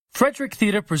Frederick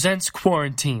Theater presents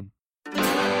Quarantine.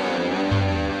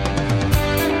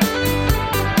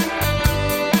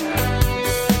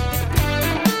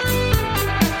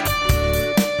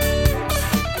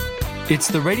 It's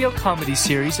the radio comedy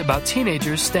series about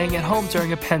teenagers staying at home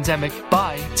during a pandemic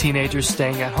by teenagers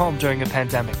staying at home during a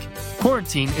pandemic.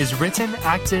 Quarantine is written,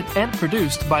 acted, and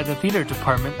produced by the theater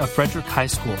department of Frederick High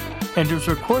School and is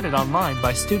recorded online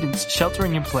by students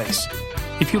sheltering in place.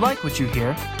 If you like what you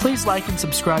hear, please like and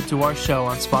subscribe to our show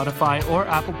on Spotify or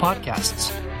Apple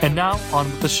Podcasts. And now, on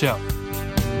with the show.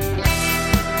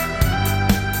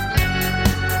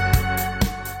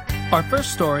 Our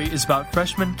first story is about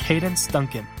freshman Cadence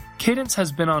Duncan. Cadence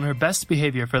has been on her best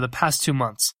behavior for the past 2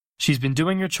 months. She's been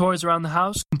doing her chores around the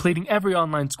house, completing every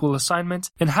online school assignment,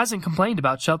 and hasn't complained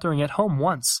about sheltering at home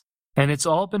once. And it's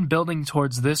all been building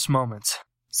towards this moment.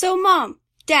 So, Mom,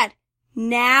 Dad,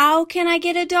 now can I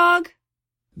get a dog?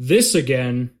 This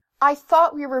again. I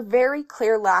thought we were very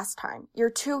clear last time. You're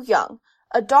too young.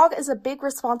 A dog is a big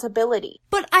responsibility.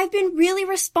 But I've been really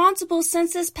responsible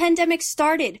since this pandemic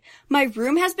started. My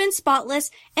room has been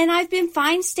spotless, and I've been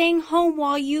fine staying home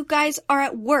while you guys are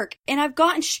at work, and I've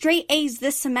gotten straight A's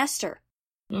this semester.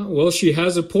 Well, she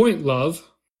has a point, love.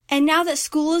 And now that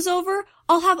school is over,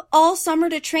 I'll have all summer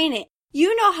to train it.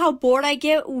 You know how bored I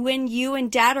get when you and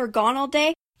Dad are gone all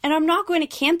day, and I'm not going to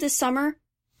camp this summer.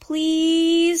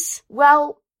 Please?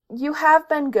 Well, you have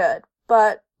been good,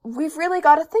 but we've really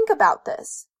got to think about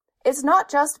this. It's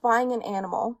not just buying an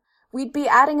animal. We'd be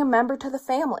adding a member to the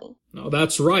family. No,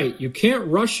 that's right. You can't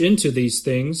rush into these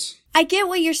things. I get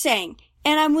what you're saying,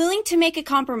 and I'm willing to make a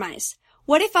compromise.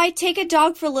 What if I take a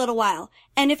dog for a little while,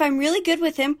 and if I'm really good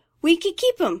with him, we could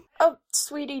keep him? Oh,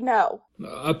 sweetie, no.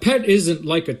 A pet isn't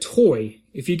like a toy.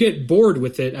 If you get bored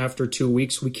with it after 2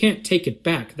 weeks, we can't take it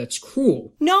back. That's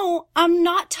cruel. No, I'm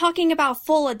not talking about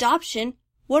full adoption.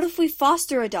 What if we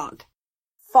foster a dog?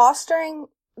 Fostering?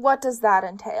 What does that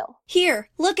entail? Here,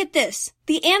 look at this.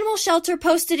 The animal shelter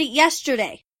posted it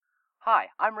yesterday. Hi,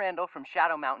 I'm Randall from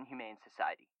Shadow Mountain Humane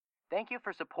Society. Thank you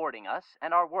for supporting us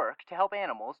and our work to help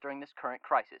animals during this current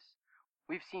crisis.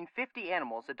 We've seen 50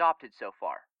 animals adopted so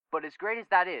far, but as great as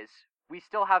that is, we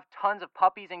still have tons of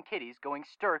puppies and kitties going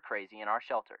stir-crazy in our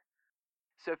shelter.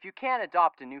 So if you can't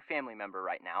adopt a new family member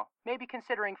right now, maybe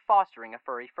considering fostering a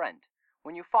furry friend.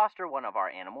 When you foster one of our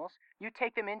animals, you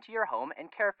take them into your home and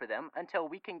care for them until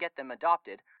we can get them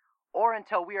adopted, or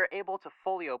until we are able to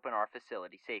fully open our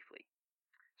facility safely.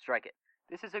 Strike it.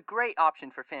 This is a great option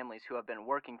for families who have been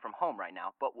working from home right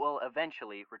now, but will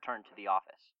eventually return to the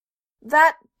office.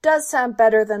 That does sound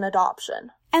better than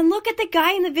adoption. And look at the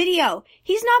guy in the video.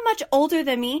 He's not much older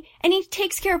than me, and he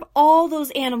takes care of all those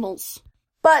animals.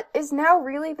 But is now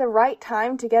really the right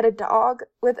time to get a dog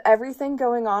with everything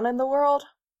going on in the world?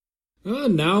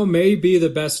 Now may be the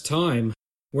best time.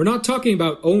 We're not talking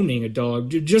about owning a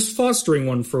dog, just fostering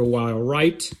one for a while,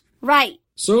 right? Right.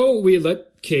 So we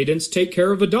let Cadence take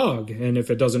care of a dog, and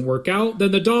if it doesn't work out,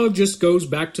 then the dog just goes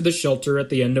back to the shelter at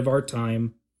the end of our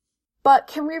time. But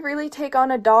can we really take on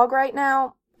a dog right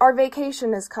now? Our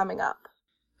vacation is coming up.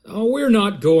 Oh, we're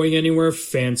not going anywhere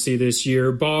fancy this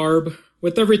year, Barb.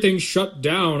 With everything shut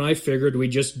down, I figured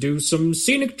we'd just do some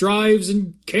scenic drives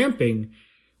and camping.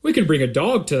 We can bring a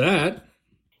dog to that.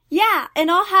 Yeah,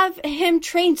 and I'll have him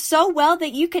trained so well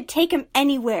that you could take him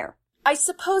anywhere. I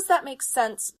suppose that makes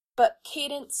sense, but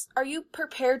Cadence, are you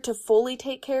prepared to fully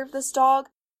take care of this dog?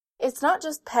 It's not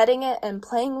just petting it and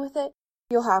playing with it.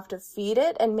 You'll have to feed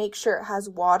it and make sure it has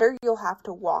water. You'll have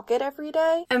to walk it every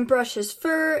day. And brush his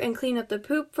fur and clean up the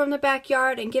poop from the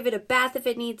backyard and give it a bath if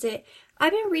it needs it.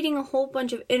 I've been reading a whole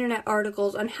bunch of internet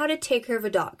articles on how to take care of a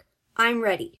dog. I'm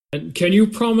ready. And can you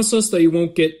promise us that you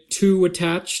won't get too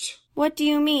attached? What do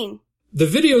you mean? The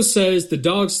video says the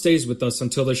dog stays with us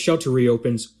until the shelter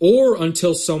reopens or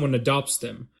until someone adopts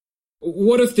them.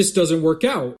 What if this doesn't work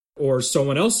out, or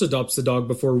someone else adopts the dog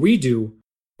before we do?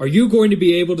 Are you going to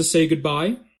be able to say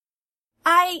goodbye?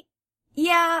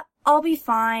 Yeah, I'll be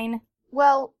fine.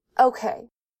 Well, okay.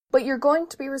 But you're going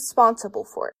to be responsible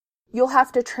for it. You'll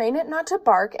have to train it not to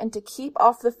bark and to keep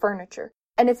off the furniture.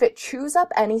 And if it chews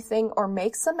up anything or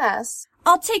makes a mess...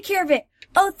 I'll take care of it.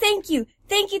 Oh, thank you.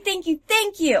 Thank you, thank you,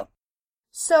 thank you.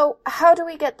 So, how do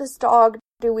we get this dog?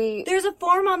 There's a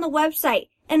form on the website,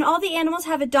 and all the animals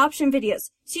have adoption videos,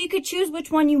 so you could choose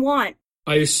which one you want.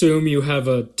 I assume you have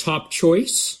a top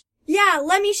choice? Yeah,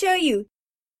 let me show you.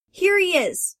 Here he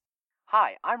is.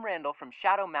 Hi, I'm Randall from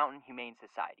Shadow Mountain Humane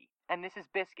Society, and this is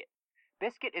Biscuit.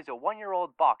 Biscuit is a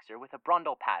 1-year-old boxer with a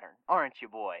brundle pattern, aren't you,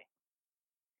 boy?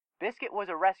 Biscuit was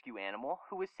a rescue animal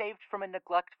who was saved from a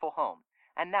neglectful home,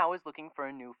 and now is looking for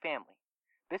a new family.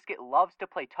 Biscuit loves to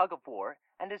play tug-of-war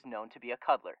and is known to be a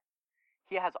cuddler.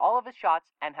 He has all of his shots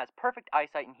and has perfect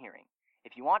eyesight and hearing.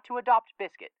 If you want to adopt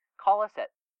Biscuit, call us at...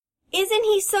 Isn't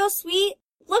he so sweet?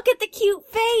 Look at the cute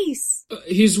face.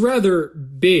 He's rather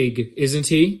big, isn't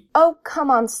he? Oh,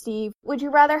 come on, Steve. Would you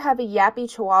rather have a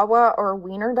yappy chihuahua or a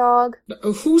wiener dog?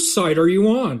 Whose side are you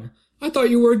on? I thought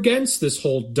you were against this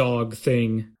whole dog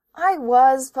thing. I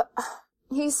was, but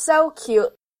he's so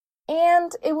cute.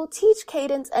 And it will teach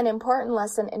Cadence an important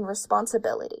lesson in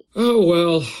responsibility. Oh,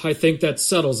 well, I think that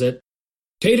settles it.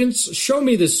 Cadence, show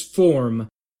me this form.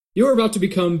 You're about to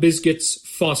become Biscuit's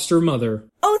foster mother.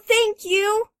 Oh, thank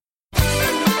you.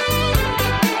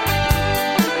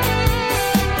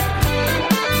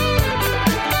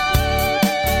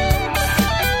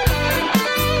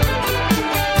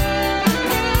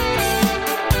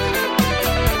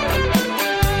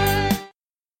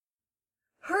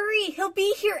 Hurry, he'll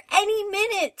be here any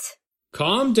minute.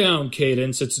 Calm down,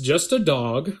 Cadence. It's just a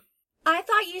dog. I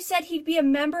thought you said he'd be a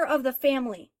member of the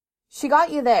family. She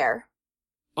got you there.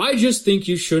 I just think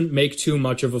you shouldn't make too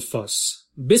much of a fuss.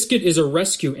 Biscuit is a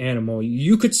rescue animal.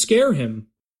 You could scare him.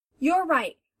 You're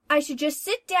right. I should just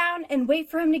sit down and wait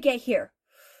for him to get here.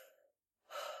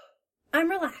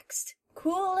 I'm relaxed,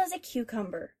 cool as a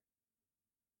cucumber.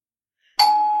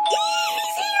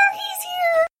 He's here! He's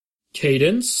here!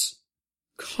 Cadence,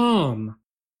 calm.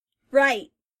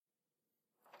 Right.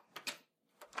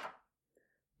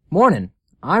 Morning.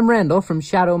 I'm Randall from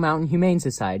Shadow Mountain Humane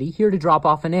Society, here to drop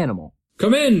off an animal.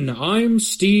 Come in. I'm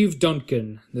Steve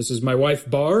Duncan. This is my wife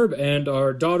Barb and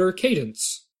our daughter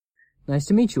Cadence. Nice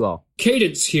to meet you all.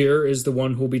 Cadence here is the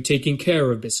one who'll be taking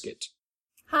care of Biscuit.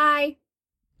 Hi.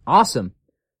 Awesome.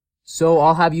 So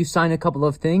I'll have you sign a couple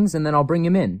of things and then I'll bring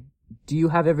him in. Do you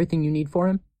have everything you need for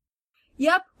him?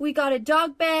 Yep, we got a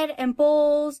dog bed and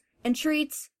bowls and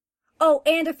treats. Oh,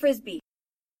 and a frisbee.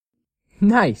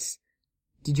 Nice.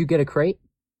 Did you get a crate?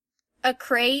 A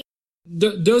crate?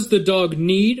 Does the dog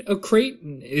need a crate?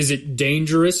 Is it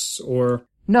dangerous, or...?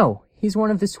 No, he's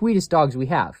one of the sweetest dogs we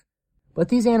have. But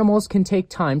these animals can take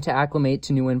time to acclimate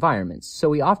to new environments, so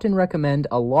we often recommend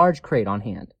a large crate on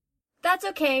hand. That's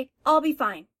okay. I'll be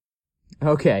fine.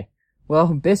 Okay.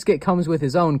 Well, Biscuit comes with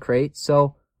his own crate,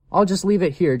 so I'll just leave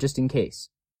it here just in case.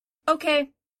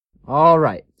 Okay. All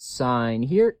right. Sign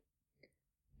here.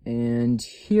 And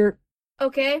here.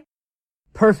 Okay.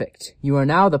 Perfect. You are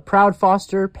now the proud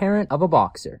foster parent of a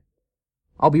boxer.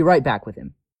 I'll be right back with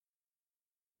him.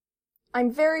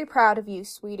 I'm very proud of you,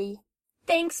 sweetie.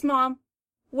 Thanks, Mom.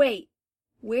 Wait,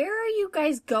 where are you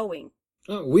guys going?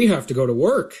 We have to go to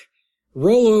work.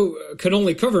 Rollo can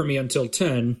only cover me until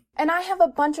 10. And I have a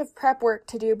bunch of prep work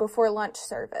to do before lunch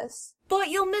service. But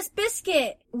you'll miss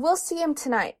Biscuit. We'll see him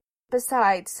tonight.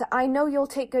 Besides, I know you'll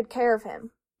take good care of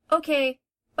him. Okay.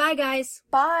 Bye, guys.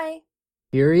 Bye.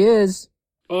 Here he is.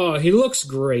 Oh, he looks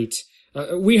great.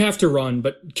 We have to run,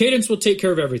 but Cadence will take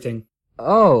care of everything.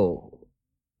 Oh.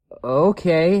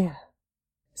 Okay.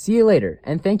 See you later,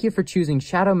 and thank you for choosing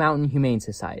Shadow Mountain Humane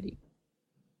Society.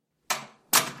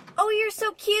 Oh, you're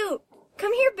so cute.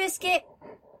 Come here, Biscuit.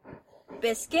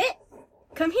 Biscuit?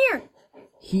 Come here.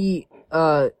 He,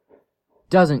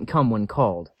 doesn't come when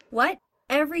called. What?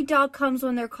 Every dog comes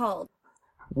when they're called.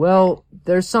 Well,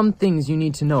 there's some things you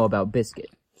need to know about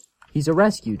Biscuit. He's a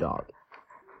rescue dog.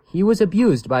 He was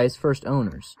abused by his first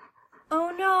owners.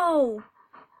 Oh, no.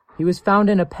 He was found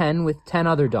in a pen with 10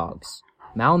 other dogs,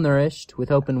 malnourished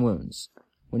with open wounds.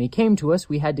 When he came to us,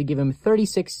 we had to give him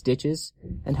 36 stitches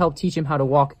and help teach him how to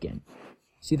walk again.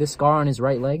 See the scar on his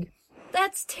right leg?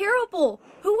 That's terrible.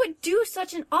 Who would do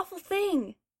such an awful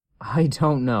thing? I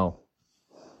don't know.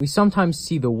 We sometimes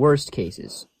see the worst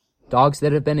cases. Dogs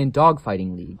that have been in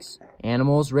dogfighting leagues.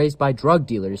 Animals raised by drug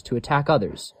dealers to attack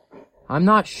others. I'm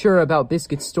not sure about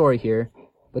Biscuit's story here,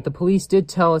 but the police did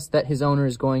tell us that his owner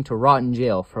is going to rot in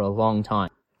jail for a long time.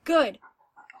 Good.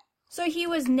 So he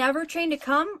was never trained to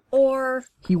come, or...?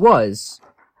 He was,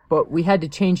 but we had to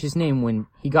change his name when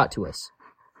he got to us.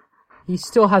 He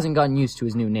still hasn't gotten used to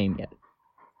his new name yet.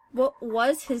 What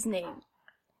was his name?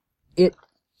 It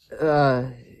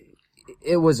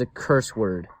was a curse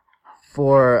word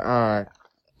for,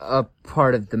 a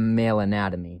part of the male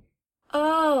anatomy.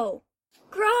 Oh,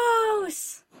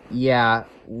 gross! Yeah,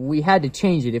 we had to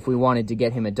change it if we wanted to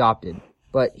get him adopted,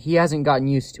 but he hasn't gotten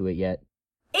used to it yet.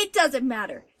 It doesn't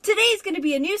matter. Today's gonna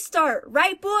be a new start,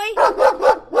 right, boy?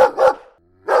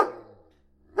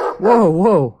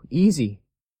 Whoa, easy.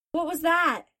 What was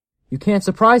that? You can't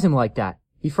surprise him like that.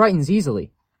 He frightens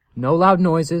easily. No loud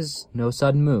noises, no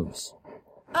sudden moves.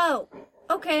 Oh,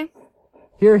 okay.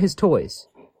 Here are his toys.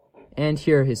 And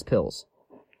here are his pills.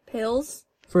 Pills?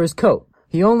 For his coat.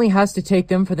 He only has to take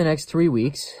them for the next 3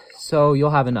 weeks, so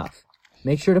you'll have enough.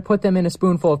 Make sure to put them in a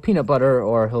spoonful of peanut butter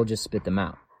or he'll just spit them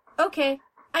out. Okay,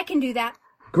 I can do that.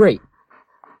 Great.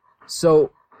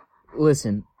 So,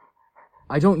 listen,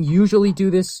 I don't usually do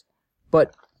this,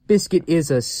 but Biscuit is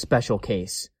a special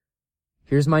case.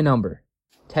 Here's my number.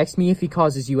 Text me if he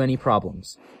causes you any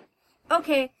problems.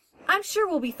 Okay, I'm sure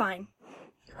we'll be fine.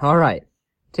 All right.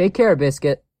 Take care,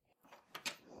 Biscuit.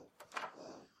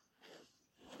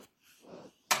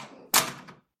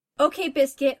 Okay,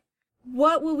 Biscuit,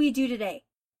 what will we do today?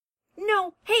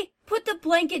 No, hey, put the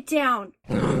blanket down.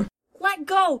 Let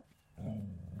go.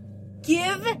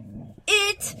 Give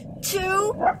it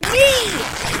to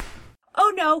me!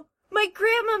 Oh no, my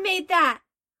grandma made that.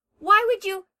 Why would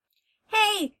you?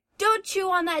 Hey, don't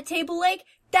chew on that table leg.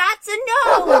 That's a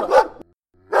no!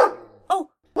 Oh,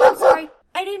 I'm sorry.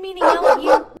 I didn't mean to yell at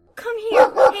you. Come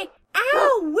here. Hey,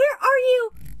 ow, where are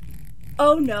you?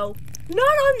 Oh no, not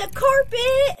on the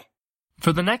carpet!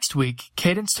 For the next week,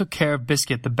 Cadence took care of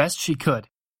Biscuit the best she could.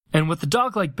 And with a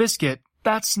dog like Biscuit,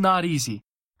 that's not easy.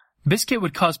 Biscuit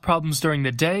would cause problems during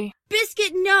the day.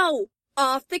 Biscuit, no!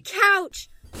 Off the couch!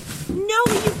 No,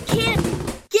 you can't!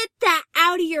 Get that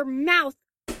out of your mouth!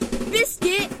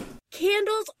 Biscuit,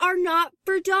 candles are not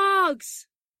for dogs!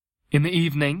 In the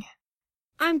evening.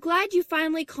 I'm glad you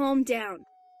finally calmed down.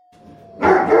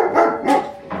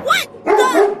 What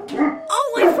the?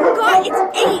 Oh, I forgot it's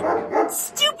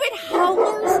 8! Stupid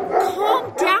howlers!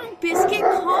 Calm down, Biscuit,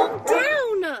 calm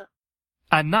down!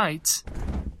 At night.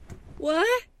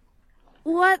 What?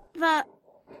 What the?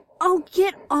 Oh,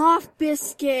 get off,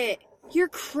 Biscuit! You're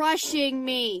crushing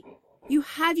me! You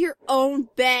have your own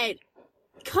bed!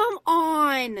 Come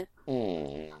on!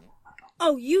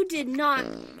 Oh, you did not!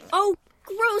 Oh,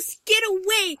 gross! Get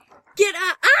away! Get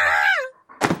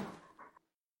ah!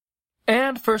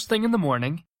 And first thing in the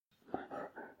morning.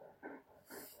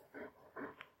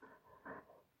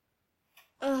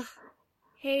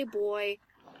 Hey boy.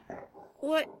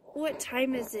 What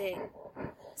time is it?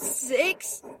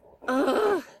 6?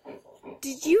 Do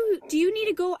you need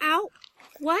to go out?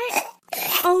 What?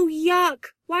 Oh, yuck.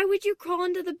 Why would you crawl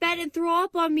into the bed and throw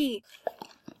up on me?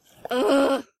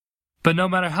 But no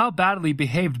matter how badly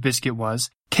behaved Biscuit was,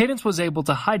 Cadence was able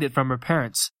to hide it from her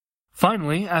parents.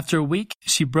 Finally, after a week,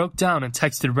 she broke down and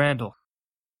texted Randall.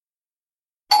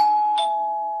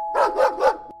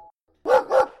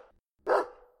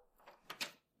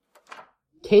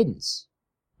 Cadence,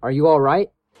 are you alright?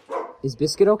 Is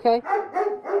Biscuit okay?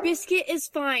 Biscuit is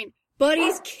fine, but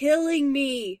he's killing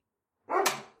me.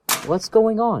 What's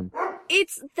going on?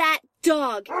 It's that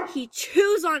dog. He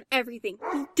chews on everything.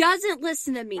 He doesn't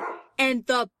listen to me. And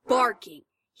the barking.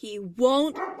 He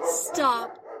won't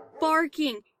stop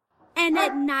barking. And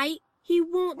at night, he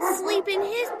won't sleep in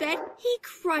his bed. He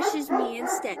crushes me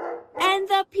instead. And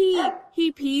the pee.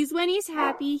 He pees when he's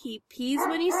happy. He pees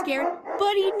when he's scared.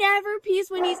 But he never pees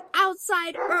when he's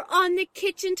outside or on the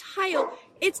kitchen tile.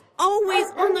 It's always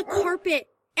on the carpet.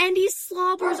 And he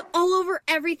slobbers all over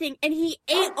everything. And he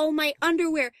ate all my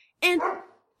underwear. And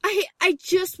I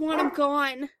just want him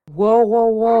gone.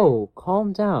 Whoa.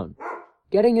 Calm down.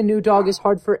 Getting a new dog is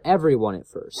hard for everyone at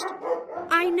first.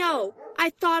 I know. I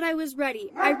thought I was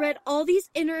ready. I read all these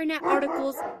internet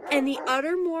articles and the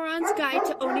Utter Moron's Guide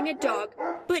to Owning a Dog,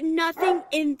 but nothing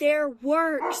in there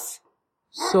works.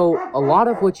 So, a lot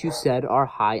of what you said are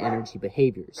high energy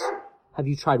behaviors. Have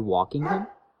you tried walking him?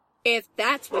 If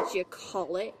that's what you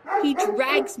call it. He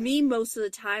drags me most of the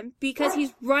time because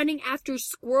he's running after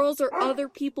squirrels or other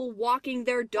people walking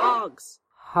their dogs.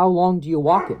 How long do you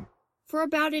walk him? For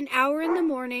about an hour in the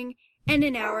morning and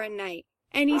an hour at night.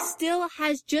 And he still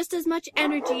has just as much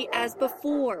energy as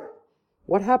before.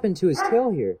 What happened to his tail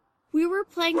here? We were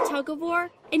playing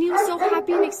tug-of-war, and he was so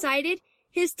happy and excited,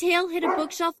 his tail hit a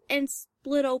bookshelf and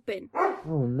split open.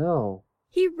 Oh no.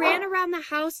 He ran around the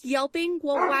house yelping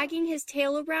while wagging his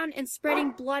tail around and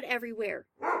spreading blood everywhere.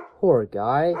 Poor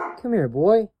guy. Come here,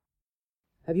 boy.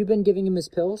 Have you been giving him his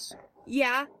pills?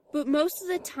 Yeah, but most of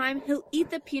the time he'll eat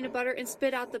the peanut butter and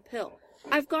spit out the pill.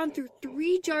 I've gone through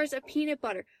 3 jars of peanut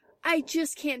butter. I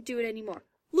just can't do it anymore.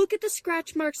 Look at the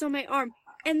scratch marks on my arm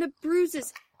and the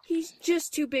bruises. He's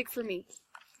just too big for me.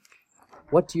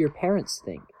 What do your parents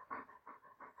think?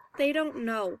 They don't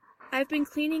know. I've been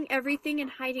cleaning everything and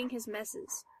hiding his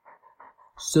messes.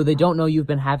 So they don't know you've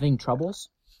been having troubles?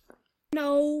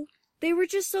 No, they were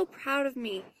just so proud of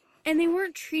me, and they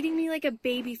weren't treating me like a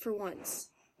baby for once.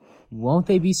 Won't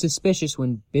they be suspicious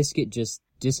when Biscuit just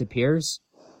disappears?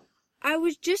 I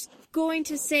was just going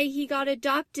to say he got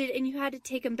adopted and you had to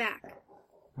take him back.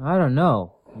 I don't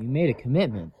know. You made a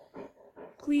commitment.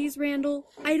 Please, Randall,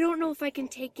 I don't know if I can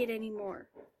take it anymore.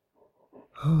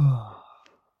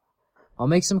 I'll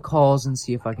make some calls and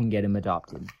see if I can get him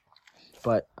adopted.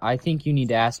 But I think you need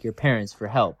to ask your parents for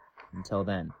help until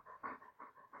then.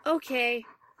 Okay.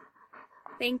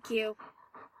 Thank you.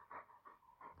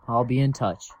 I'll be in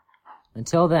touch.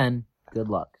 Until then, good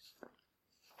luck.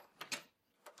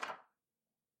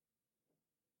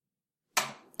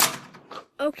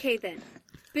 Okay then.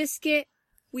 Biscuit,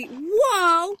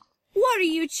 Whoa! What are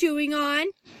you chewing on?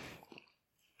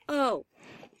 Oh,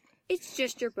 it's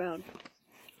just your bone.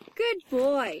 Good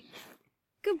boy.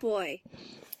 Good boy.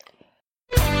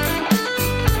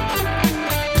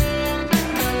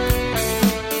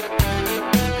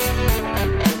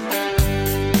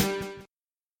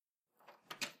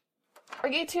 Are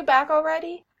you two back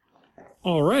already?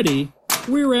 Already?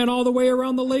 We ran all the way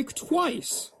around the lake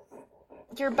twice.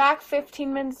 You're back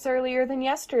 15 minutes earlier than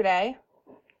yesterday.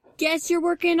 Guess you're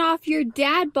working off your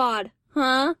dad bod,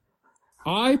 huh?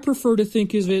 I prefer to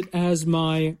think of it as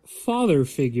my father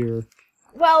figure.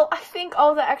 Well, I think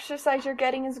all the exercise you're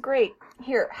getting is great.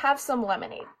 Here, have some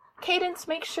lemonade. Cadence,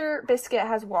 make sure Biscuit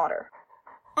has water.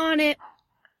 On it.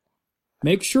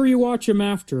 Make sure you watch him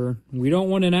after. We don't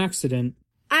want an accident.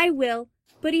 I will,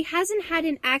 but he hasn't had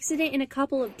an accident in a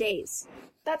couple of days.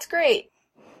 That's great.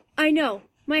 I know.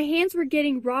 My hands were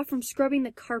getting raw from scrubbing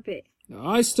the carpet.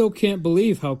 I still can't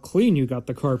believe how clean you got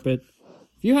the carpet.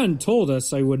 If you hadn't told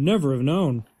us, I would never have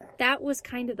known. That was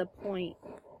kind of the point.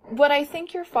 What I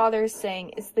think your father is saying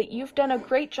is that you've done a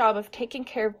great job of taking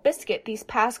care of Biscuit these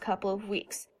past couple of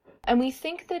weeks. And we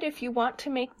think that if you want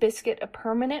to make Biscuit a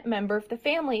permanent member of the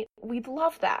family, we'd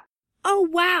love that. Oh,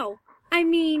 wow. I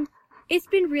mean, it's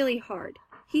been really hard.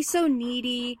 He's so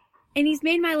needy, and he's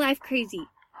made my life crazy.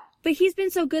 But he's been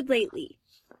so good lately.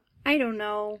 I don't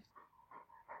know.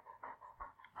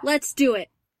 Let's do it.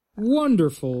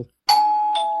 Wonderful.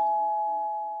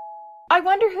 I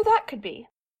wonder who that could be.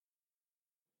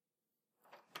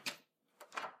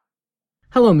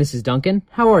 Hello, Mrs. Duncan.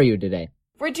 How are you today?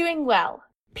 We're doing well.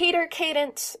 Peter,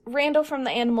 Cadence, Randall from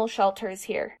the animal shelter is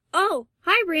here. Oh,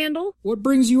 hi, Randall. What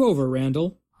brings you over,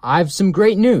 Randall? I've some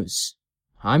great news.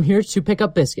 I'm here to pick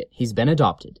up Biscuit. He's been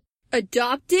adopted.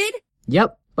 Adopted?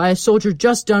 Yep, by a soldier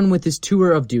just done with his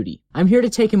tour of duty. I'm here to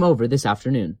take him over this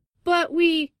afternoon. But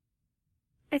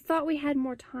I thought we had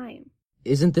more time.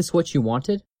 Isn't this what you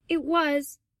wanted? It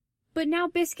was. But now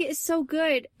Biscuit is so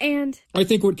good, and... I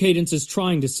think what Cadence is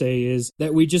trying to say is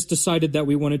that we just decided that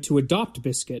we wanted to adopt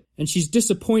Biscuit, and she's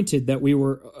disappointed that we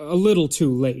were a little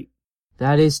too late.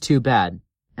 That is too bad.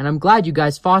 And I'm glad you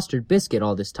guys fostered Biscuit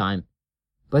all this time.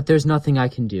 But there's nothing I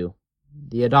can do.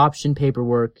 The adoption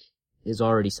paperwork is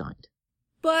already signed.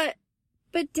 But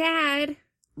Dad...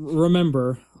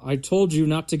 Remember, I told you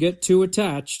not to get too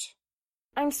attached.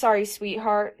 I'm sorry,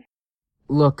 sweetheart.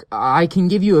 Look, I can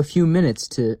give you a few minutes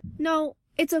to... No,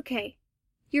 it's okay.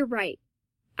 You're right.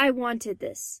 I wanted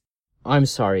this. I'm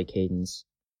sorry, Cadence.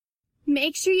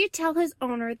 Make sure you tell his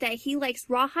owner that he likes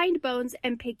rawhide bones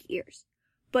and pig ears.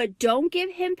 But don't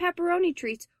give him pepperoni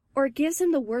treats or it gives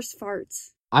him the worst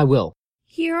farts. I will.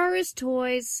 Here are his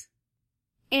toys.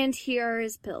 And here are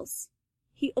his pills.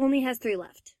 He only has 3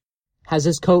 left. Has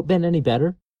his coat been any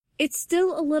better? It's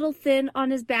still a little thin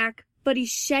on his back, but he's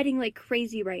shedding like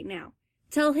crazy right now.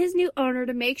 Tell his new owner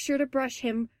to make sure to brush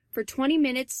him for 20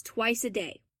 minutes twice a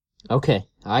day. Okay,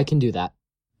 I can do that.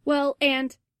 Well,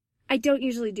 and I don't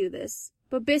usually do this,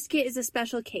 but Biscuit is a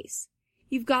special case.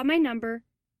 You've got my number.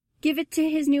 Give it to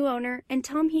his new owner and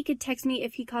tell him he could text me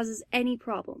if he causes any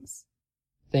problems.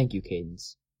 Thank you,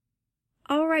 Cadence.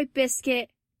 All right, Biscuit.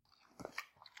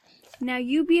 Now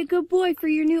you be a good boy for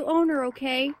your new owner,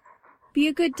 okay? Be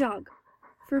a good dog.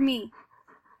 For me.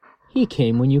 He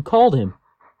came when you called him.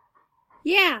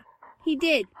 Yeah, he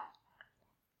did.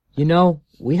 You know,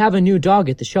 we have a new dog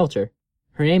at the shelter.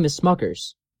 Her name is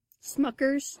Smuckers.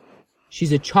 Smuckers?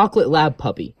 She's a chocolate lab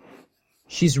puppy.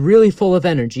 She's really full of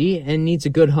energy and needs a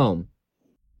good home.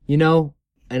 You know,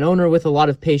 an owner with a lot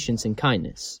of patience and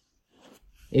kindness.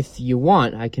 If you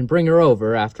want, I can bring her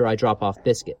over after I drop off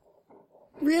Biscuit.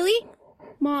 Really?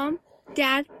 Mom?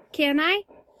 Dad? Can I?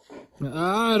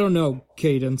 I don't know,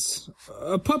 Cadence.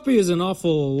 A puppy is an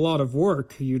awful lot of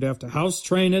work. You'd have to house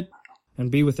train it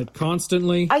and be with it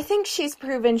constantly. I think she's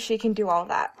proven she can do all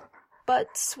that.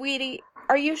 But, sweetie,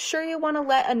 are you sure you want to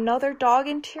let another dog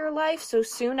into your life so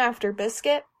soon after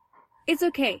Biscuit? It's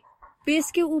okay.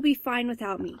 Biscuit will be fine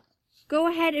without me. Go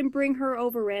ahead and bring her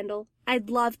over, Randall. I'd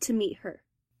love to meet her.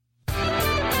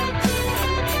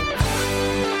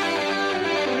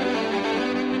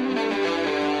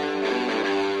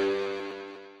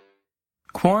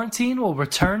 Quarantine will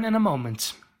return in a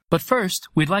moment. But first,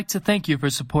 we'd like to thank you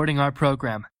for supporting our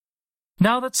program.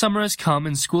 Now that summer has come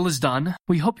and school is done,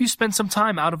 we hope you spend some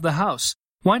time out of the house.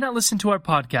 Why not listen to our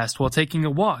podcast while taking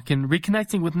a walk and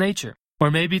reconnecting with nature?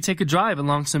 Or maybe take a drive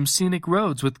along some scenic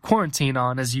roads with quarantine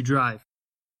on as you drive.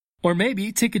 Or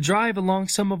maybe take a drive along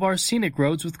some of our scenic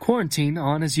roads with quarantine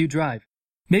on as you drive.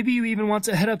 Maybe you even want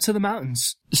to head up to the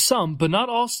mountains. Some, but not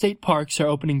all state parks are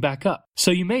opening back up,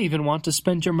 so you may even want to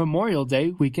spend your Memorial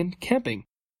Day weekend camping.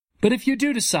 But if you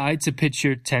do decide to pitch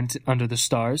your tent under the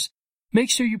stars, make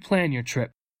sure you plan your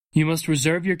trip. You must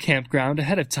reserve your campground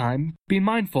ahead of time, be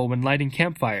mindful when lighting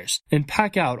campfires, and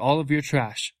pack out all of your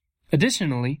trash.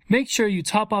 Additionally, make sure you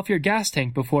top off your gas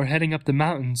tank before heading up the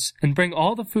mountains and bring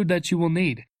all the food that you will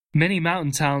need. Many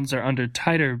mountain towns are under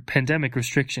tighter pandemic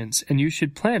restrictions, and you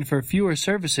should plan for fewer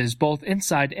services both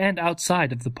inside and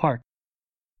outside of the park.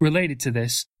 Related to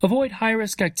this, avoid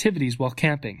high-risk activities while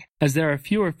camping, as there are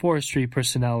fewer forestry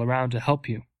personnel around to help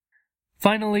you.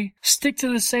 Finally, stick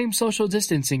to the same social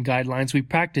distancing guidelines we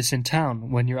practice in town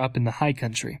when you're up in the high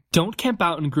country. Don't camp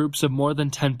out in groups of more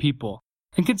than 10 people,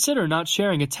 and consider not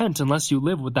sharing a tent unless you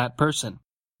live with that person.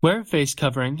 Wear a face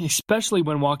covering, especially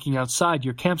when walking outside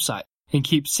your campsite, and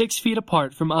keep 6 feet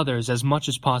apart from others as much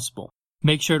as possible.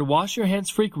 Make sure to wash your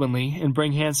hands frequently and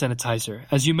bring hand sanitizer,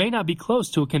 as you may not be close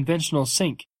to a conventional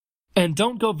sink. And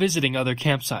don't go visiting other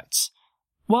campsites.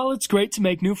 While it's great to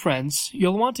make new friends,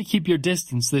 you'll want to keep your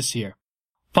distance this year.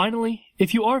 Finally,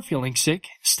 if you are feeling sick,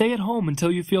 stay at home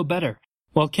until you feel better.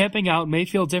 While camping out may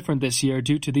feel different this year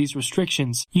due to these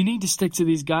restrictions, you need to stick to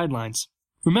these guidelines.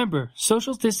 Remember,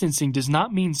 social distancing does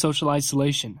not mean social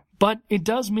isolation, but it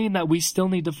does mean that we still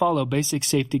need to follow basic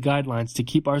safety guidelines to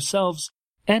keep ourselves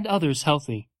and others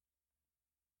healthy.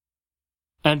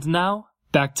 And now,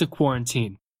 back to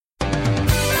quarantine.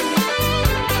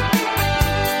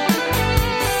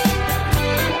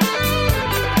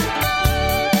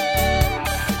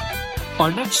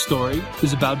 Our next story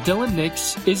is about Dylan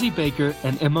Nix, Izzy Baker,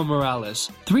 and Emma Morales,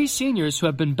 3 seniors who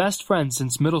have been best friends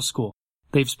since middle school.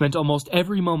 They've spent almost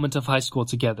every moment of high school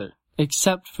together,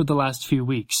 except for the last few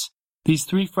weeks. These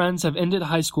 3 friends have ended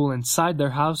high school inside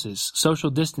their houses,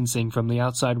 social distancing from the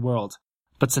outside world.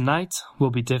 But tonight will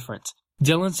be different.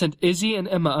 Dylan sent Izzy and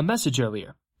Emma a message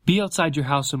earlier. Be outside your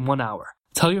house in 1 hour.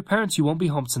 Tell your parents you won't be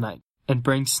home tonight, and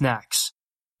bring snacks.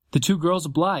 The 2 girls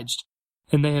obliged,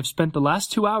 and they have spent the last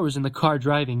 2 hours in the car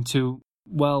driving to,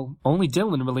 well, only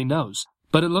Dylan really knows.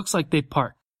 But it looks like they've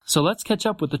parked. So let's catch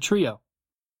up with the trio.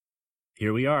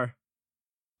 Here we are.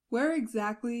 Where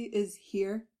exactly is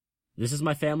here? This is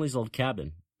my family's old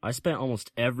cabin. I spent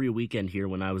almost every weekend here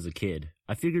when I was a kid.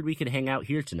 I figured we could hang out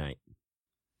here tonight.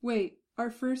 Wait,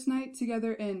 our first night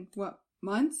together in,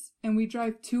 months? And we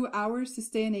drive 2 hours to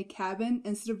stay in a cabin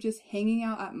instead of just hanging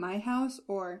out at my house,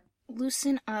 or...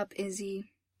 Loosen up, Izzy.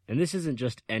 And this isn't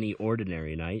just any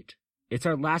ordinary night. It's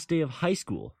our last day of high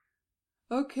school.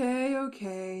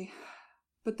 Okay.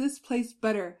 But this place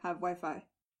better have Wi-Fi.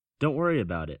 Don't worry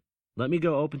about it. Let me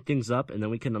go open things up and then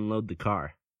we can unload the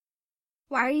car.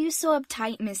 Why are you so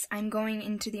uptight, miss? I'm going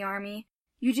into the army.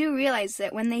 You do realize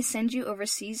that when they send you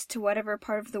overseas to whatever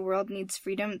part of the world needs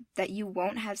freedom, that you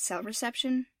won't have cell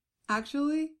reception?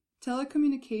 Actually,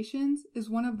 telecommunications is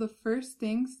one of the first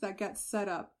things that gets set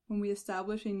up when we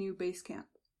establish a new base camp.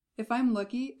 If I'm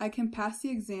lucky, I can pass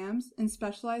the exams and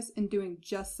specialize in doing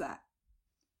just that.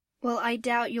 Well, I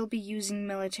doubt you'll be using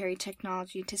military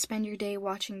technology to spend your day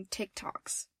watching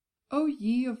TikToks. Oh,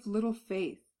 ye of little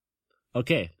faith.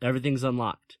 Okay, everything's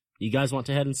unlocked. You guys want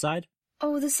to head inside?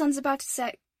 Oh, the sun's about to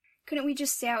set. Couldn't we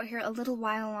just stay out here a little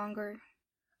while longer?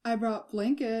 I brought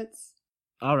blankets.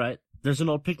 All right, there's an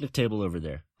old picnic table over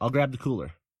there. I'll grab the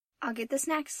cooler. I'll get the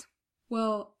snacks.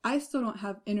 Well, I still don't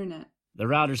have internet. The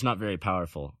router's not very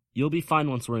powerful. You'll be fine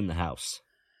once we're in the house.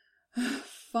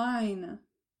 Fine.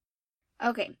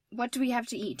 Okay, what do we have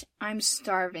to eat? I'm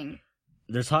starving.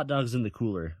 There's hot dogs in the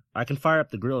cooler. I can fire up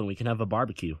the grill and we can have a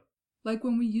barbecue. Like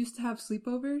when we used to have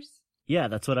sleepovers? Yeah,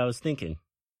 that's what I was thinking.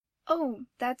 Oh,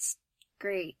 that's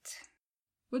great.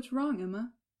 What's wrong,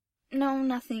 Emma? No,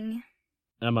 nothing.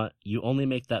 Emma, you only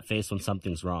make that face when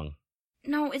something's wrong.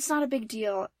 No, it's not a big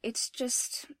deal. It's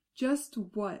just... Just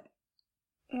what?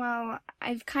 Well,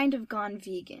 I've kind of gone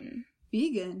vegan.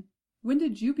 Vegan? When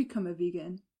did you become a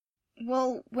vegan?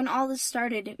 Well, when all this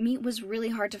started, meat was really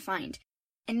hard to find.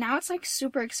 And now it's like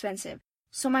super expensive.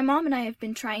 So my mom and I have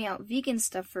been trying out vegan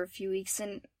stuff for a few weeks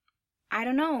and I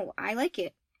don't know, I like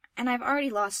it. And I've already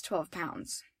lost 12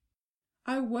 pounds.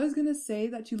 I was gonna say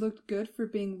that you looked good for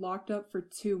being locked up for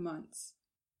 2 months.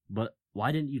 But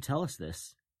why didn't you tell us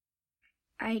this?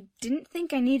 I didn't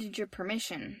think I needed your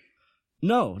permission.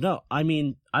 No, I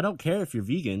mean, I don't care if you're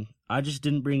vegan. I just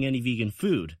didn't bring any vegan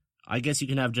food. I guess you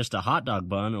can have just a hot dog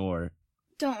bun or...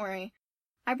 Don't worry.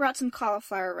 I brought some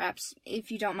cauliflower wraps, if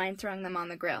you don't mind throwing them on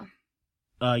the grill.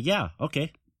 Yeah,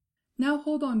 okay. Now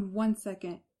hold on 1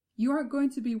 second. You aren't going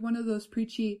to be one of those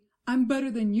preachy, I'm better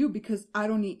than you because I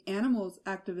don't eat animals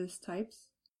activist types.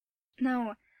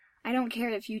 No, I don't care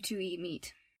if you two eat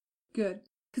meat. Good,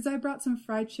 because I brought some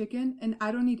fried chicken and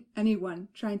I don't need anyone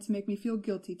trying to make me feel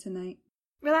guilty tonight.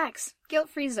 Relax.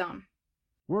 Guilt-free zone.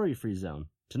 Worry-free zone.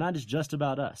 Tonight is just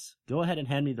about us. Go ahead and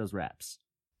hand me those wraps.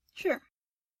 Sure.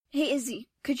 Hey, Izzy,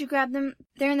 could you grab them?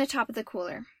 They're in the top of the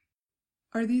cooler.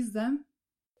 Are these them?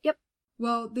 Yep.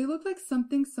 Well, they look like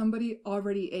something somebody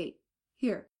already ate.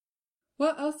 Here.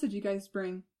 What else did you guys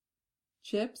bring?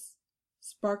 Chips?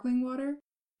 Sparkling water?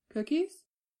 Cookies?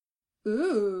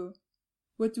 Ooh.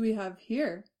 What do we have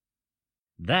here?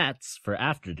 That's for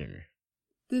after dinner.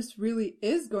 This really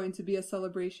is going to be a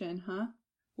celebration, huh?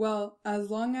 Well, as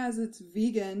long as it's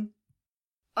vegan.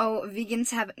 Oh, vegans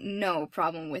have no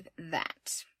problem with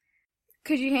that.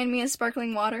 Could you hand me a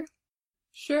sparkling water?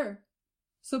 Sure.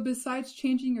 So besides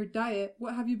changing your diet,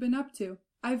 what have you been up to?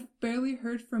 I've barely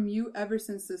heard from you ever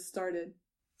since this started.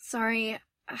 Sorry,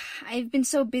 I've been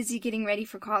so busy getting ready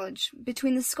for college.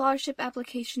 Between the scholarship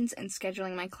applications and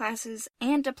scheduling my classes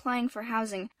and applying for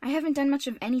housing, I haven't done much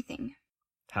of anything.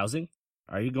 Housing?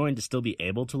 Are you going to still be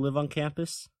able to live on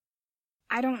campus?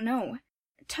 I don't know.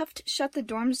 Tufts shut the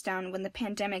dorms down when the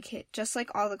pandemic hit, just like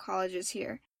all the colleges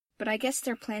here. But I guess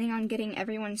they're planning on getting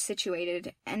everyone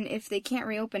situated, and if they can't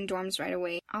reopen dorms right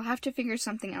away, I'll have to figure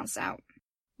something else out.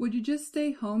 Would you just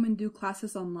stay home and do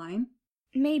classes online?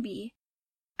 Maybe.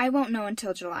 I won't know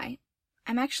until July.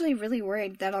 I'm actually really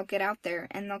worried that I'll get out there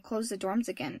and they'll close the dorms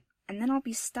again, and then I'll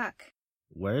be stuck.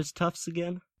 Where's Tufts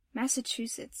again?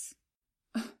 Massachusetts.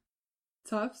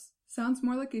 Tufts? Sounds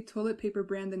more like a toilet paper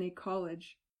brand than a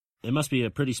college. It must be a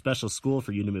pretty special school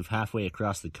for you to move halfway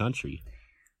across the country.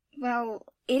 Well,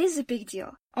 it is a big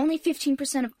deal. Only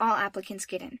 15% of all applicants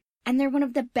get in, and they're one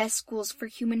of the best schools for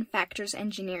human factors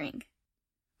engineering.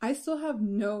 I still have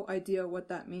no idea what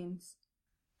that means.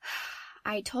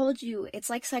 I told you, it's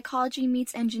like psychology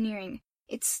meets engineering.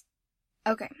 It's...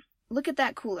 Okay, look at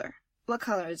that cooler. What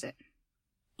color is it?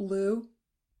 Blue.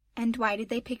 And why did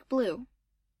they pick blue?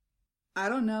 I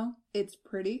don't know. It's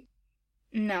pretty.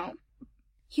 No.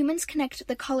 Humans connect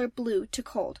the color blue to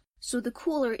cold, so the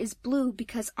cooler is blue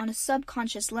because on a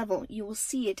subconscious level you will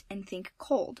see it and think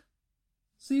cold.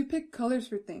 So you pick colors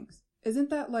for things. Isn't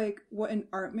that like what an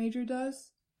art major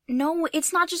does? No,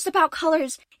 it's not just about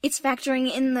colors. It's factoring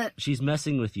in the... She's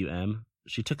messing with you, Em.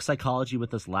 She took psychology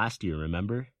with us last year,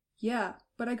 remember? Yeah,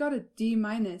 but I got a D-,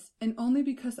 and only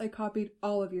because I copied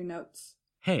all of your notes.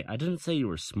 Hey, I didn't say you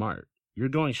were smart. You're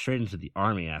going straight into the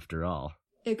army after all.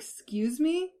 Excuse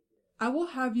me? I will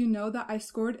have you know that I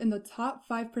scored in the top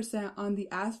 5% on the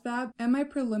ASVAB, and my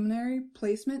preliminary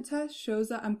placement test shows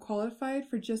that I'm qualified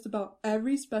for just about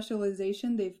every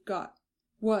specialization they've got.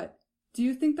 What? Do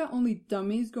you think that only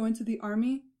dummies go into the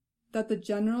army? That the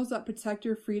generals that protect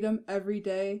your freedom every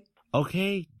day?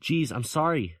 Okay, geez, I'm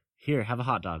sorry. Here, have a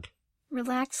hot dog.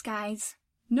 Relax, guys.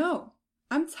 No.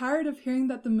 I'm tired of hearing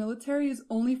that the military is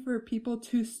only for people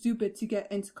too stupid to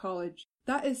get into college.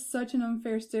 That is such an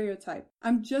unfair stereotype.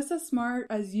 I'm just as smart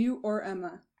as you or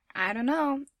Emma. I don't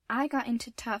know. I got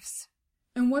into Tufts.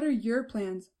 And what are your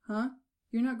plans, huh?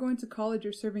 You're not going to college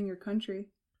or serving your country.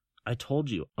 I told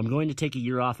you, I'm going to take a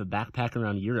year off and backpack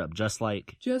around Europe just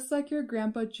like your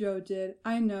Grandpa Joe did.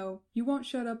 I know. You won't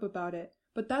shut up about it.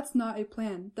 But that's not a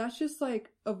plan. That's just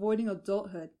like avoiding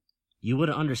adulthood. You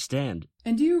wouldn't understand.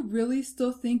 And do you really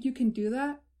still think you can do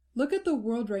that? Look at the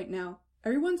world right now.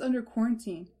 Everyone's under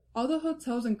quarantine. All the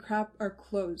hotels and crap are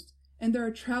closed. And there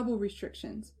are travel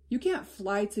restrictions. You can't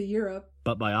fly to Europe.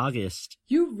 But by August...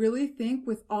 You really think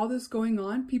with all this going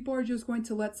on, people are just going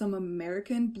to let some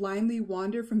American blindly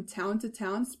wander from town to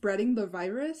town spreading the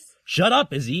virus? Shut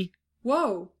up, Izzy!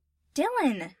 Whoa!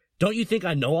 Dylan! Don't you think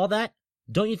I know all that?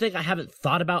 Don't you think I haven't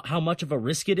thought about how much of a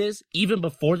risk it is, even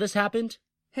before this happened?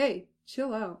 Hey,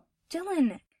 chill out.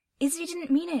 Dylan! Izzy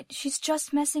didn't mean it. She's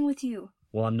just messing with you.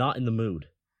 Well, I'm not in the mood.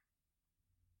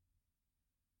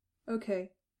 Okay,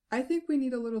 I think we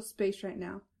need a little space right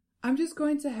now. I'm just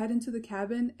going to head into the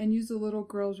cabin and use the little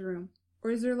girl's room.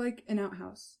 Or is there like an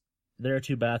outhouse? There are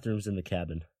 2 bathrooms in the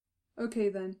cabin. Okay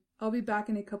then, I'll be back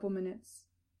in a couple minutes.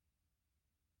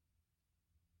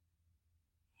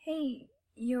 Hey,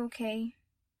 you okay?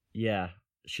 Yeah,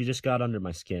 she just got under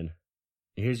my skin.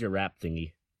 Here's your wrap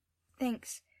thingy.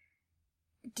 Thanks.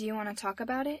 Do you want to talk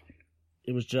about it?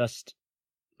 It was just...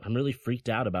 I'm really freaked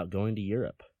out about going to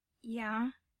Europe. Yeah.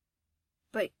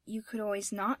 But you could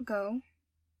always not go.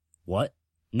 What?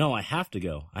 No, I have to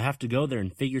go. I have to go there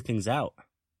and figure things out.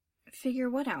 Figure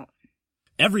what out?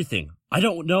 Everything. I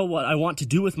don't know what I want to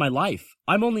do with my life.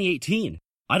 I'm only 18.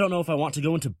 I don't know if I want to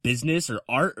go into business or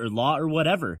art or law or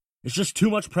whatever. It's just too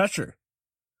much pressure.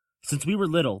 Since we were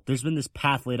little, there's been this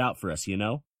path laid out for us, you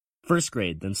know? First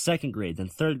grade, then second grade, then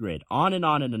third grade, on in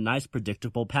a nice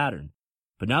predictable pattern.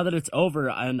 But now that it's over,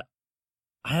 and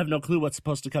I have no clue what's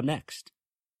supposed to come next.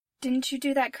 Didn't you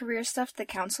do that career stuff the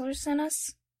counselor sent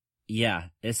us? Yeah,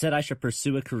 it said I should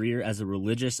pursue a career as a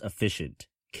religious officiant.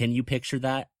 Can you picture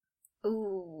that?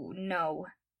 Ooh, no.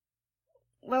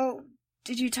 Well,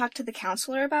 did you talk to the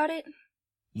counselor about it?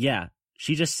 Yeah,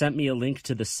 she just sent me a link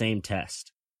to the same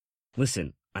test.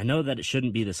 Listen, I know that it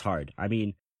shouldn't be this hard. I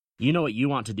mean, you know what you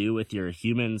want to do with your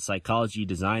human psychology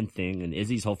design thing, and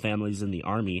Izzy's whole family's in the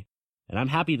army, and I'm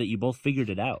happy that you both figured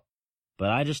it out. But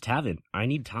I just haven't. I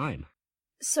need time.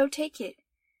 So take it.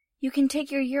 You can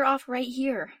take your year off right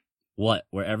here. What,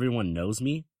 where everyone knows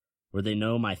me? Where they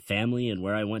know my family and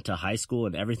where I went to high school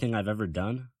and everything I've ever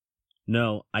done?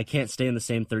 No, I can't stay in the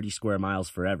same 30 square miles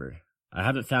forever. I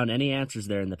haven't found any answers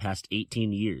there in the past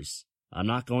 18 years. I'm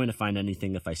not going to find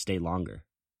anything if I stay longer.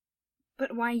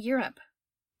 But why Europe?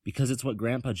 Because it's what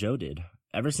Grandpa Joe did.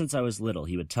 Ever since I was little,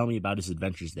 he would tell me about his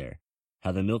adventures there.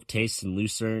 How the milk tastes in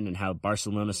Lucerne and how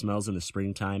Barcelona smells in the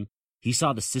springtime. He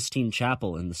saw the Sistine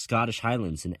Chapel and the Scottish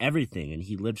Highlands and everything, and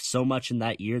he lived so much in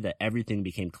that year that everything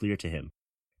became clear to him.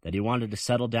 That he wanted to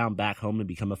settle down back home and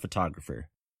become a photographer.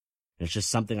 It's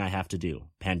just something I have to do,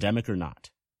 pandemic or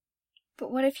not.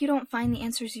 But what if you don't find the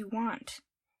answers you want?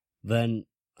 Then,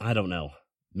 I don't know.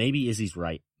 Maybe Izzy's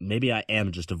right. Maybe I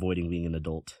am just avoiding being an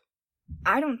adult.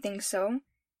 I don't think so.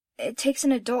 It takes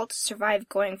an adult to survive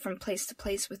going from place to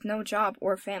place with no job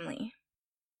or family.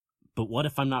 But what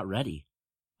if I'm not ready?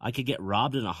 I could get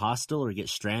robbed in a hostel or get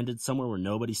stranded somewhere where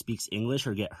nobody speaks English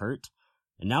or get hurt.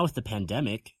 And now with the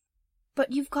pandemic...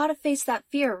 But you've got to face that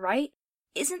fear, right?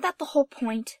 Isn't that the whole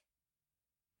point?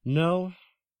 No,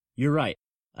 you're right.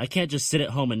 I can't just sit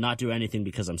at home and not do anything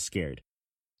because I'm scared.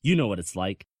 You know what it's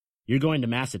like. You're going to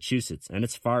Massachusetts, and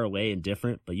it's far away and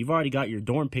different, but you've already got your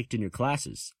dorm picked in your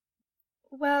classes.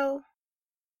 Well,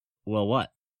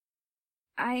 what?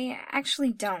 I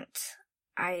actually don't.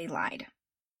 I lied.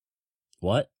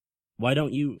 What? Why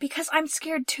don't you... Because I'm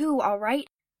scared too, alright?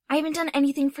 I haven't done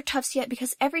anything for Tufts yet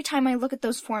because every time I look at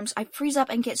those forms, I freeze up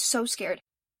and get so scared.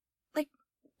 Like,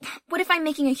 what if I'm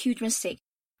making a huge mistake?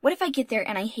 What if I get there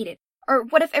and I hate it? Or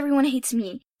what if everyone hates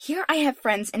me? Here I have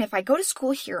friends, and if I go to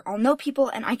school here, I'll know people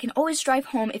and I can always drive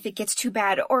home if it gets too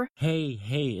bad, or... Hey,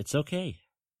 it's okay.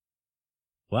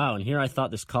 Wow, and here I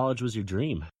thought this college was your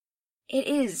dream. It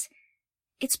is.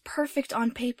 It's perfect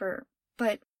on paper,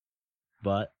 but...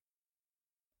 But?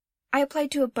 I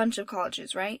applied to a bunch of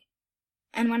colleges, right?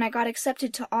 And when I got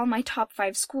accepted to all my top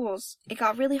 5 schools, it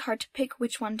got really hard to pick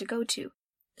which one to go to.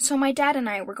 So my dad and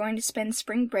I were going to spend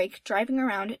spring break driving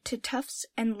around to Tufts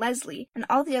and Lesley and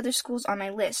all the other schools on my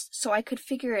list so I could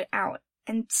figure it out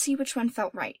and see which one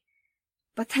felt right.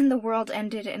 But then the world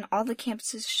ended and all the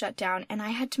campuses shut down and I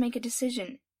had to make a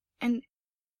decision. And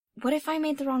what if I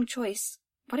made the wrong choice?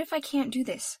 What if I can't do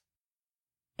this?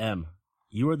 Em,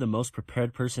 you are the most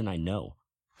prepared person I know.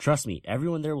 Trust me,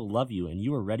 everyone there will love you and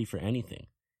you are ready for anything.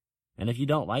 And if you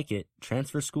don't like it,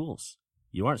 transfer schools.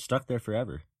 You aren't stuck there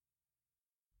forever.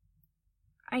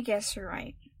 I guess you're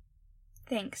right.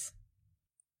 Thanks.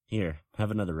 Here,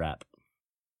 have another wrap.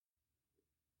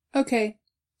 Okay,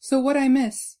 so what'd I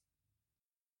miss?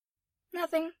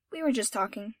 Nothing. We were just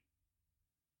talking.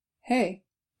 Hey,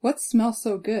 what smells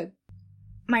so good?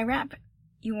 My wrap.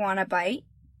 You want a bite?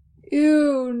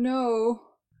 Ew, no.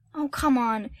 Oh, come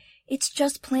on. It's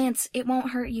just plants. It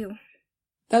won't hurt you.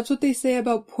 That's what they say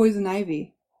about poison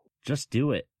ivy. Just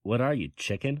do it. What are you,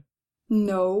 chicken?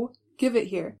 No, give it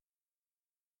here.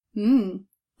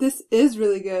 This is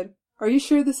really good. Are you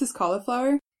sure this is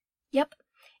cauliflower? Yep.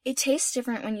 It tastes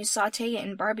different when you saute it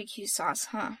in barbecue sauce,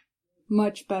 huh?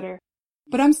 Much better.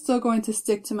 But I'm still going to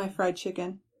stick to my fried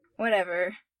chicken.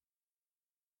 Whatever.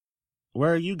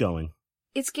 Where are you going?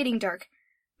 It's getting dark.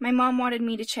 My mom wanted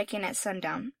me to check in at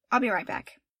sundown. I'll be right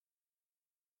back.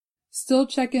 Still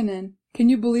checking in. Can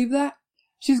you believe that?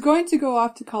 She's going to go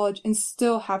off to college and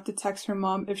still have to text her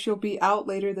mom if she'll be out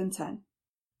later than 10.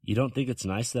 You don't think it's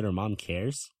nice that her mom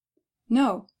cares?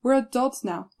 No, we're adults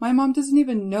now. My mom doesn't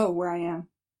even know where I am.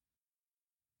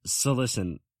 So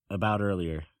listen, about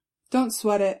earlier. Don't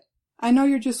sweat it. I know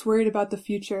you're just worried about the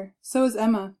future. So is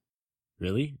Emma.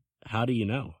 Really? How do you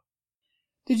know?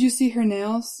 Did you see her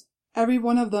nails? Every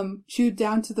one of them chewed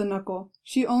down to the knuckle.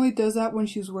 She only does that when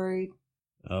she's worried.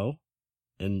 Oh?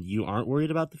 And you aren't worried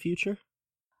about the future?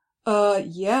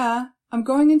 Yeah. I'm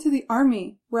going into the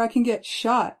army, where I can get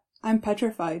shot. I'm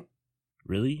petrified.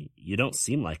 Really? You don't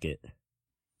seem like it.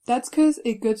 That's 'cause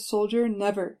a good soldier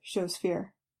never shows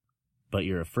fear. But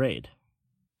you're afraid.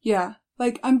 Yeah,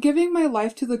 like I'm giving my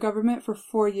life to the government for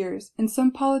 4 years, and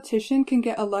some politician can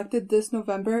get elected this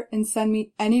November and send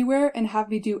me anywhere and have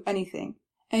me do anything.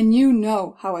 And you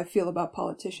know how I feel about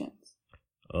politicians.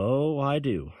 Oh, I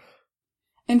do.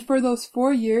 And for those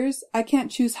 4 years, I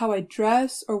can't choose how I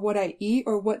dress or what I eat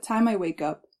or what time I wake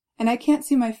up. And I can't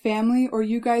see my family or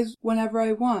you guys whenever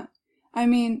I want. I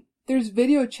mean, there's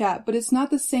video chat, but it's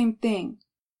not the same thing.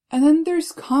 And then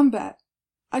there's combat.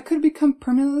 I could become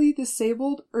permanently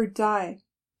disabled or die.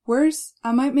 Worse,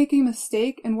 I might make a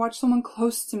mistake and watch someone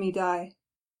close to me die.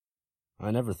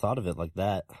 I never thought of it like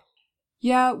that.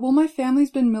 Yeah, well, my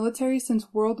family's been military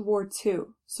since World War II,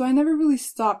 so I never really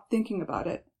stopped thinking about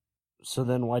it. So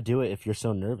then why do it if you're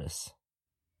so nervous?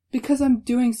 Because I'm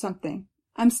doing something.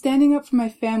 I'm standing up for my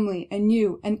family and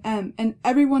you and Em and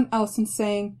everyone else and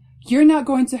saying, you're not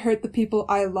going to hurt the people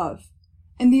I love.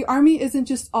 And the army isn't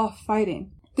just off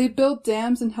fighting. They build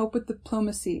dams and help with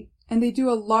diplomacy, and they do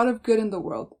a lot of good in the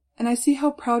world. And I see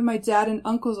how proud my dad and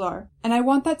uncles are, and I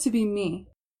want that to be me.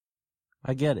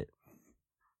 I get it.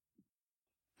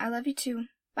 I love you too.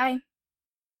 Bye.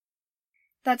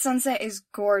 That sunset is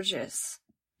gorgeous.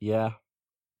 Yeah.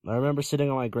 I remember sitting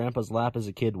on my grandpa's lap as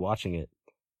a kid watching it.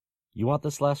 You want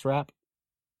this last wrap?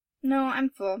 No, I'm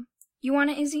full. You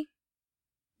want it, Izzy?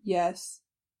 Yes.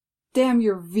 Damn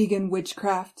your vegan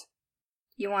witchcraft.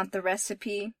 You want the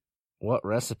recipe? What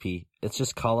recipe? It's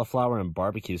just cauliflower and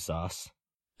barbecue sauce.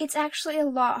 It's actually a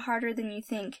lot harder than you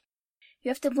think. You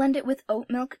have to blend it with oat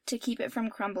milk to keep it from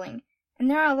crumbling. And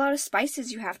there are a lot of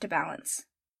spices you have to balance.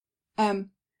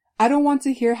 I don't want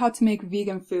to hear how to make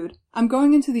vegan food. I'm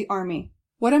going into the army.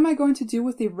 What am I going to do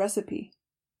with the recipe?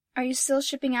 Are you still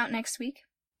shipping out next week?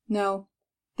 No.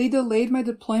 They delayed my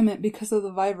deployment because of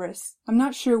the virus. I'm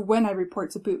not sure when I report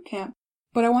to boot camp,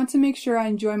 but I want to make sure I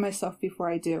enjoy myself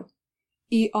before I do.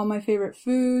 Eat all my favorite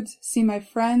foods, see my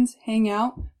friends, hang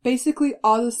out, basically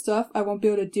all the stuff I won't be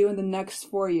able to do in the next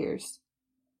 4 years.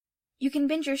 You can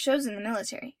binge your shows in the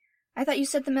military. I thought you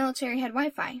said the military had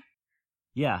Wi-Fi.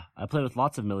 Yeah, I play with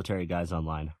lots of military guys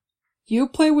online. You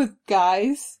play with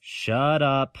guys? Shut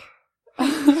up.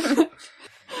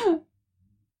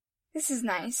 This is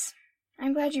nice.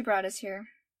 I'm glad you brought us here.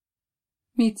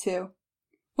 Me too.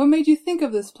 What made you think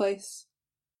of this place?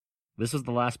 This was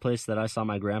the last place that I saw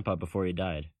my grandpa before he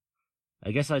died.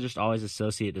 I guess I just always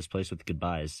associate this place with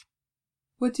goodbyes.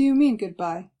 What do you mean,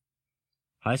 goodbye?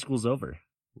 High school's over.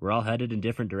 We're all headed in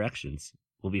different directions.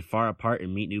 We'll be far apart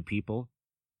and meet new people.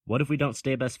 What if we don't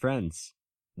stay best friends?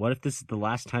 What if this is the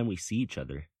last time we see each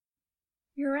other?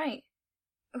 You're right.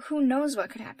 Who knows what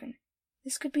could happen?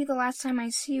 This could be the last time I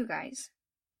see you guys.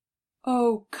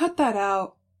 Oh, cut that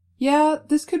out. Yeah,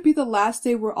 this could be the last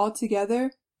day we're all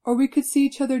together, or we could see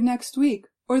each other next week,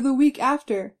 or the week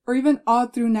after, or even all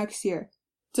through next year.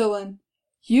 Dylan,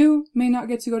 you may not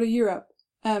get to go to Europe.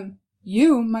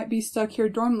 You might be stuck here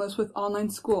dormless with online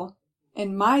school.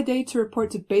 And my day to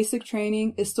report to basic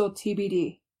training is still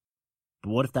TBD.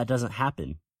 But what if that doesn't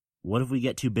happen? What if we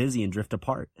get too busy and drift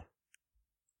apart?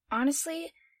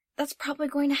 Honestly, that's probably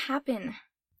going to happen.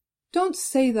 Don't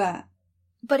say that.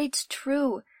 But it's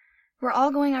true. We're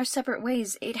all going our separate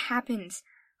ways. It happens.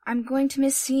 I'm going to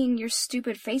miss seeing your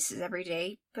stupid faces every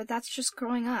day, but that's just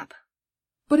growing up.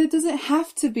 But it doesn't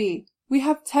have to be. We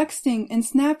have texting and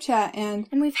Snapchat and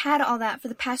we've had all that for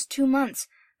the past 2 months,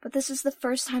 but this is the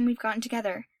first time we've gotten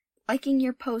together. Liking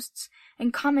your posts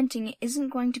and commenting isn't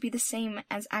going to be the same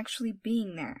as actually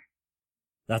being there.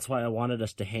 That's why I wanted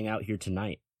us to hang out here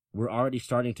tonight. We're already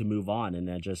starting to move on, and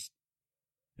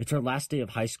it's our last day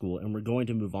of high school, and we're going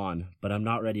to move on, but I'm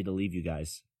not ready to leave you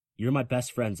guys. You're my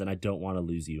best friends, and I don't want to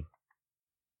lose you.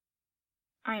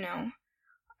 I know.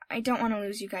 I don't want to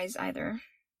lose you guys either.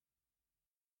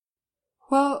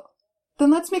 Well,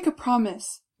 then let's make a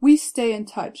promise. We stay in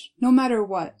touch, no matter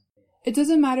what. It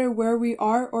doesn't matter where we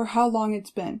are or how long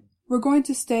it's been. We're going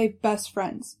to stay best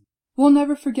friends. We'll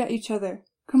never forget each other.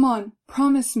 Come on,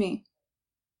 promise me.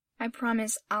 I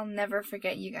promise I'll never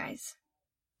forget you guys.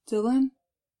 Dylan?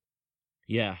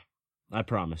 Yeah, I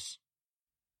promise.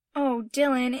 Oh,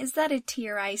 Dylan, is that a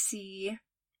tear I see?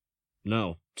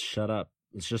 No, shut up.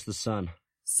 It's just the sun.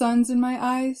 Sun's in my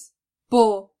eyes?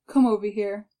 Bull, come over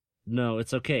here. No,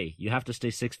 it's okay. You have to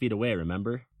stay 6 feet away,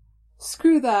 remember?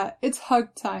 Screw that. It's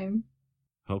hug time.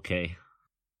 Okay.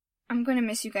 I'm going to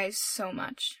miss you guys so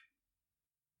much.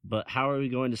 But how are we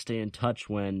going to stay in touch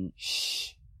when...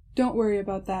 Shh. Don't worry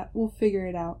about that. We'll figure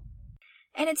it out.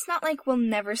 And it's not like we'll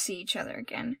never see each other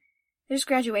again. There's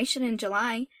graduation in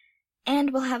July,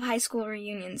 and we'll have high school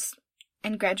reunions,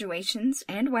 and graduations,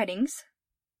 and weddings.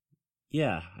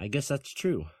 Yeah, I guess that's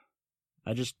true.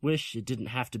 I just wish it didn't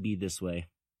have to be this way.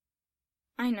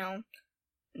 I know.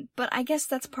 But I guess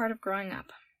that's part of growing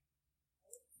up.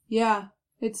 Yeah,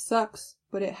 it sucks,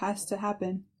 but it has to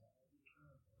happen.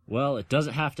 Well, it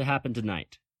doesn't have to happen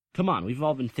tonight. Come on, we've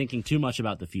all been thinking too much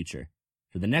about the future.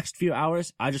 For the next few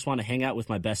hours, I just want to hang out with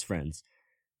my best friends.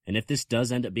 And if this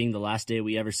does end up being the last day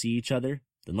we ever see each other,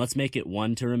 then let's make it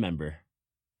one to remember.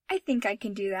 I think I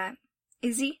can do that.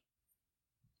 Izzy?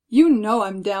 You know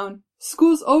I'm down.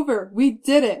 School's over. We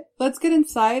did it. Let's get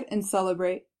inside and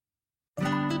celebrate.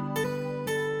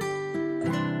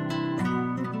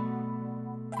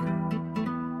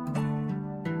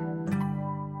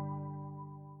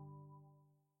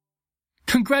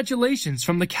 Congratulations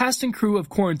from the cast and crew of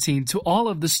Quarantine to all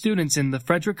of the students in the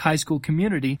Frederick High School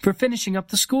community for finishing up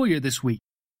the school year this week.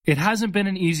 It hasn't been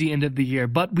an easy end of the year,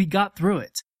 but we got through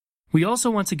it. We also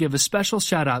want to give a special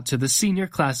shout out to the senior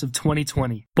class of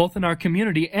 2020, both in our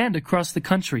community and across the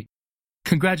country.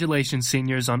 Congratulations,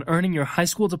 seniors, on earning your high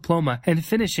school diploma and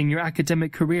finishing your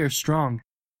academic career strong.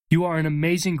 You are an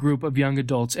amazing group of young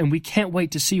adults, and we can't wait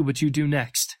to see what you do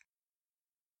next.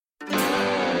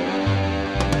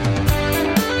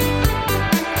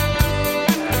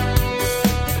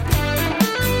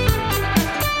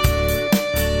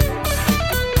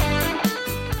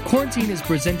 Quarantine is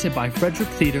presented by Frederick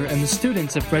Theater and the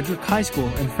students of Frederick High School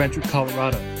in Frederick,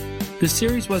 Colorado. The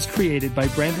series was created by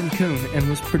Brandon Kuhn and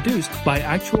was produced by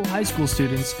actual high school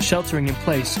students sheltering in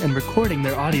place and recording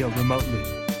their audio remotely.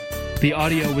 The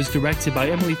audio was directed by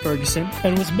Emily Ferguson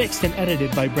and was mixed and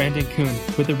edited by Brandon Kuhn,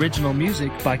 with original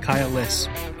music by Kyle Liss.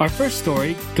 Our first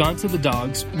story, Gone to the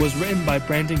Dogs, was written by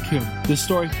Brandon Kuhn. The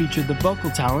story featured the vocal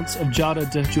talents of Jada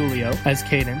DeJulio as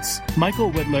Cadence,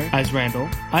 Michael Whitler as Randall,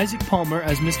 Isaac Palmer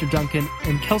as Mr. Duncan,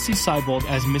 and Kelsey Seibold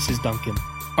as Mrs. Duncan.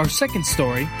 Our second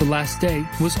story, The Last Day,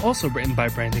 was also written by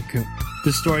Brandon Kuhn.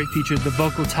 The story featured the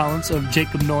vocal talents of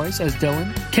Jacob Noyes as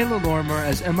Dylan, Kayla Lorimer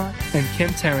as Emma, and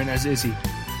Kim Tarrant as Izzy.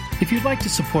 If you'd like to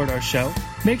support our show,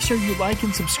 make sure you like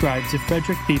and subscribe to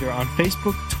Frederick Theater on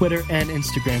Facebook, Twitter, and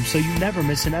Instagram so you never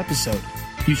miss an episode.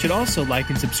 You should also like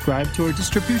and subscribe to our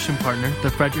distribution partner, the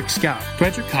Frederick Scout,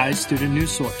 Frederick High's student news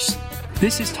source.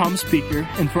 This is Tom Speaker,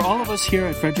 and for all of us here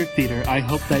at Frederick Theater, I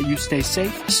hope that you stay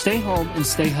safe, stay home, and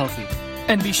stay healthy.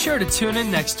 And be sure to tune in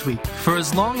next week. For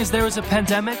as long as there is a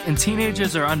pandemic and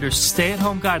teenagers are under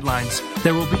stay-at-home guidelines,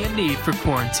 there will be a need for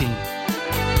quarantine.